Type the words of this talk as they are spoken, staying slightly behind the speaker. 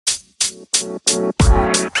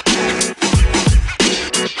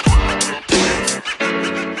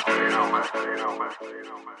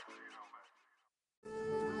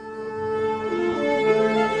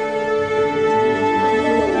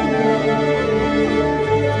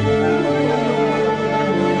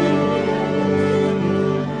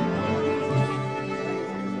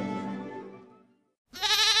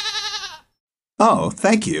Oh,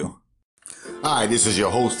 thank you. Hi, this is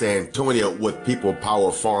your host, Antonio, with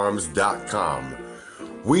peoplepowerfarms.com.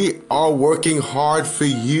 We are working hard for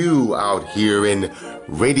you out here in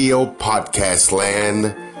radio podcast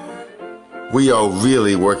land. We are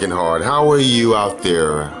really working hard. How are you out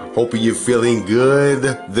there? Hoping you're feeling good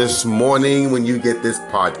this morning when you get this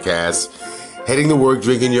podcast. Heading to work,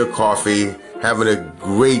 drinking your coffee, having a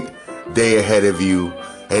great day ahead of you,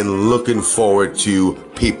 and looking forward to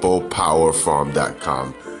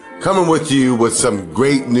peoplepowerfarm.com. Coming with you with some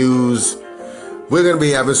great news. We're going to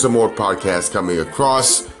be having some more podcasts coming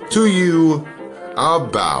across to you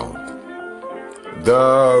about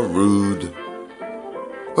the rude,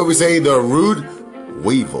 the rude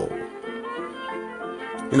weevil.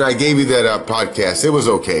 You know, I gave you that podcast. It was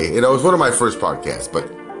okay. You know, it was one of my first podcasts, but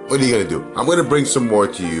what are you going to do? I'm going to bring some more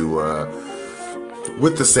to you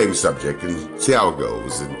with the same subject and see how it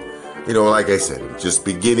goes. And, you know, like I said, I'm just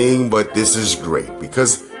beginning, but this is great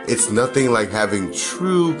because it's nothing like having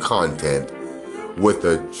true content with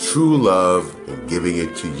a true love and giving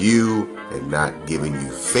it to you and not giving you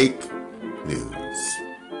fake news.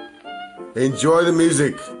 Enjoy the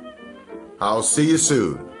music. I'll see you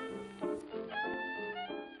soon.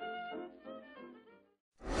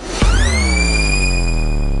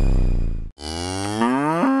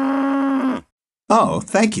 Oh,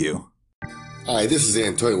 thank you. Hi, this is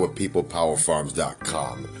Antonio with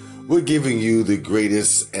peoplepowerfarms.com. We're giving you the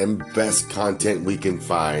greatest and best content we can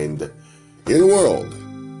find in the world.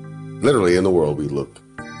 Literally in the world. We look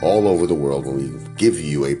all over the world when we give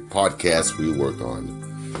you a podcast we work on.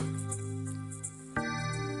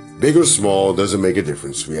 Big or small doesn't make a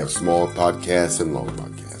difference. We have small podcasts and long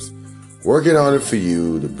podcasts. Working on it for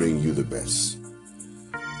you to bring you the best.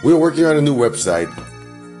 We're working on a new website,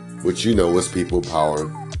 which you know is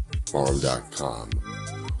peoplepowerfarm.com.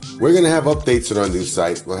 We're going to have updates on our new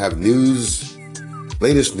site. We'll have news,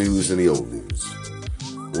 latest news and the old news.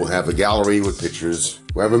 We'll have a gallery with pictures.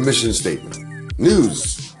 We'll have a mission statement,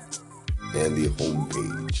 news, and the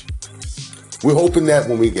homepage. We're hoping that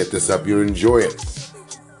when we get this up, you'll enjoy it.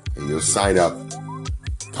 And you'll sign up,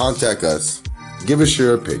 contact us, give us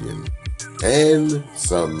your opinion, and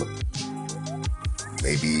some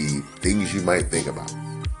maybe things you might think about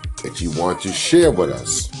that you want to share with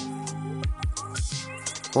us,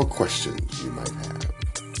 or questions you might have.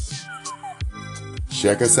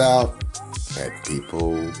 Check us out at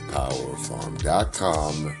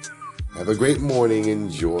peoplepowerfarm.com. Have a great morning.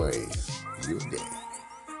 Enjoy your day.